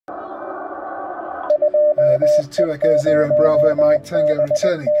This is 2E0 Bravo Mike Tango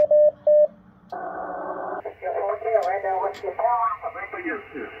returning.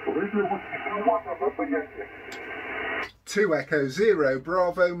 2E0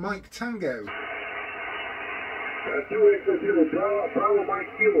 Bravo Mike Tango. 2E0 Bravo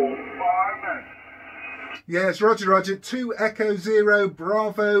Mike Kilo, 5 minutes. Yes, Roger, Roger. 2E0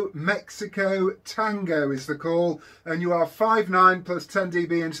 Bravo Mexico Tango is the call, and you are 5'9" plus 10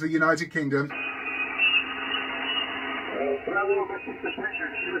 dB into the United Kingdom.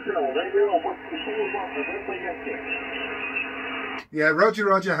 Yeah, Roger,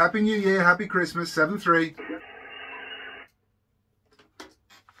 Roger. Happy New Year, Happy Christmas, 7-3.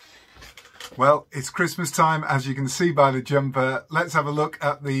 Well, it's Christmas time, as you can see by the jumper. Let's have a look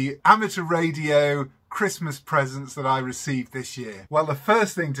at the amateur radio Christmas presents that I received this year. Well, the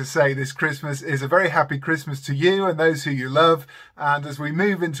first thing to say this Christmas is a very happy Christmas to you and those who you love. And as we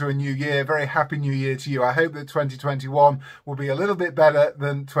move into a new year, very happy new year to you. I hope that 2021 will be a little bit better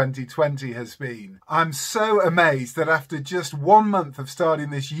than 2020 has been. I'm so amazed that after just 1 month of starting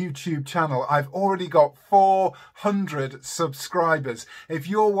this YouTube channel, I've already got 400 subscribers. If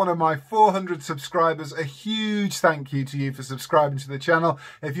you're one of my 400 subscribers, a huge thank you to you for subscribing to the channel.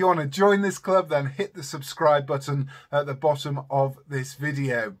 If you want to join this club, then hit the subscribe button at the bottom of this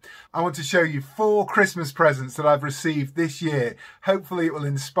video. I want to show you 4 Christmas presents that I've received this year. Hopefully it will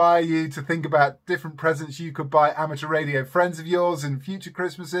inspire you to think about different presents you could buy amateur radio friends of yours in future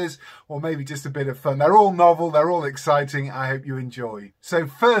Christmases, or maybe just a bit of fun. They're all novel, they're all exciting. I hope you enjoy. So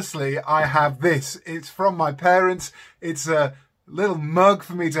firstly, I have this. It's from my parents. It's a little mug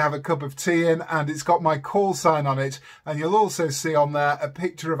for me to have a cup of tea in, and it's got my call sign on it, and you'll also see on there a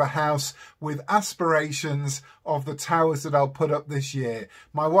picture of a house with aspirations of the towers that I'll put up this year.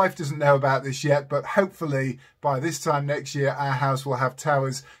 My wife doesn't know about this yet, but hopefully by this time next year our house will have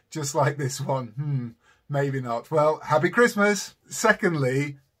towers just like this one. Maybe not. Well, happy Christmas.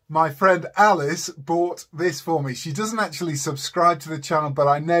 Secondly, my friend Alice bought this for me. She doesn't actually subscribe to the channel, but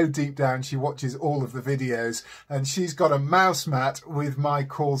I know deep down she watches all of the videos, and she's got a mouse mat with my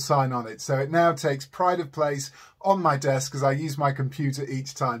call sign on it. So it now takes pride of place on my desk as I use my computer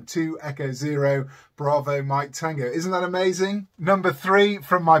each time. 2E0 Bravo Mike Tango. Isn't that amazing? Number 3,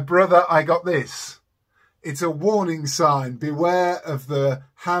 from my brother, I got this. It's a warning sign. Beware of the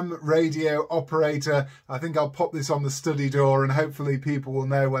ham radio operator. I think I'll pop this on the study door, and hopefully people will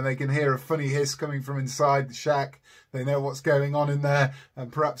know when they can hear a funny hiss coming from inside the shack. They know what's going on in there,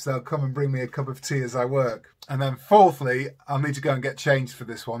 and perhaps they'll come and bring me a cup of tea as I work. And then fourthly, I'll need to go and get changed for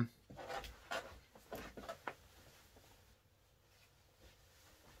this one.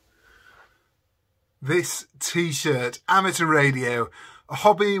 This t-shirt, amateur radio, a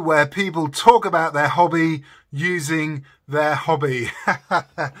hobby where people talk about their hobby using their hobby.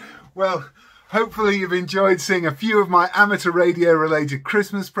 Well, hopefully you've enjoyed seeing a few of my amateur radio related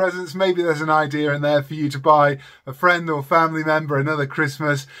Christmas presents. Maybe there's an idea in there for you to buy a friend or family member another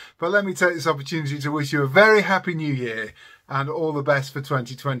Christmas. But let me take this opportunity to wish you a very happy new year and all the best for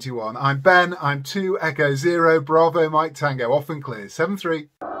 2021. I'm Ben, I'm 2E0 Bravo Mike Tango, off and clear, 7-3.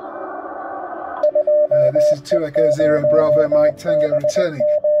 This is 2E0 Bravo Mike Tango returning.